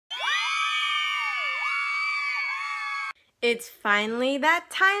It's finally that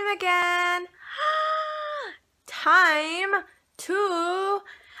time again. Time to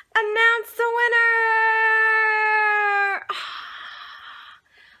announce the winner.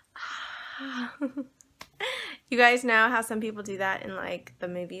 You guys know how some people do that in like the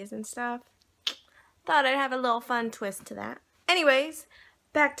movies and stuff? Thought I'd have a little fun twist to that. Anyways,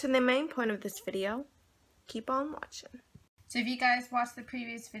 back to the main point of this video. Keep on watching. So if you guys watched the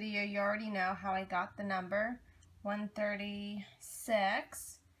previous video, you already know how I got the number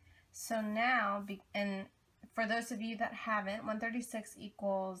 136. So now, and for those of you that haven't, 136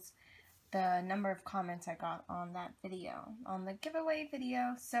 equals the number of comments I got on that video, on the giveaway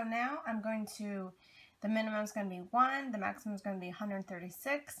video. So now I'm going to, the minimum is going to be 1, the maximum is going to be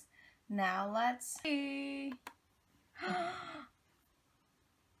 136. Now let's see.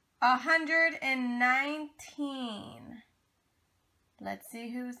 119. Let's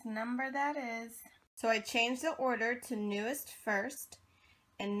see whose number that is. So I changed the order to newest first,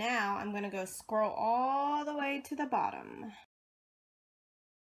 and now I'm going to go scroll all the way to the bottom.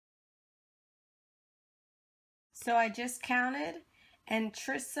 So I just counted, and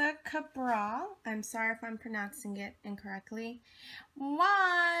TRISHA Cabral, I'm sorry if I'm pronouncing it incorrectly,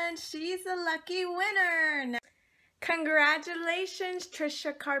 won! She's a lucky winner! Now, congratulations,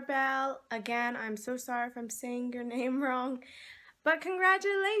 TRISHA Cabral. Again, I'm so sorry if I'm saying your name wrong. But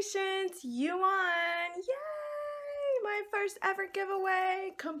congratulations, you won! Yay! My first ever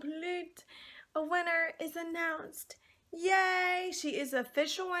giveaway complete. A winner is announced. Yay! She is the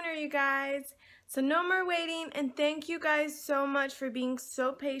official winner, you guys. So no more waiting, and thank you guys so much for being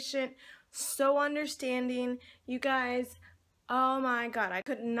so patient, so understanding. You guys, oh my God, I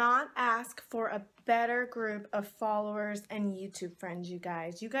could not ask for a better group of followers and YouTube friends, you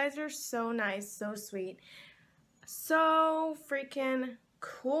guys. You guys are so nice, so sweet. So freaking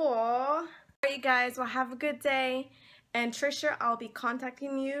cool. All right, you guys, well, have a good day. And TRISHA, I'll be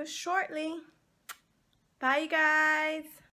contacting you shortly. Bye, you guys.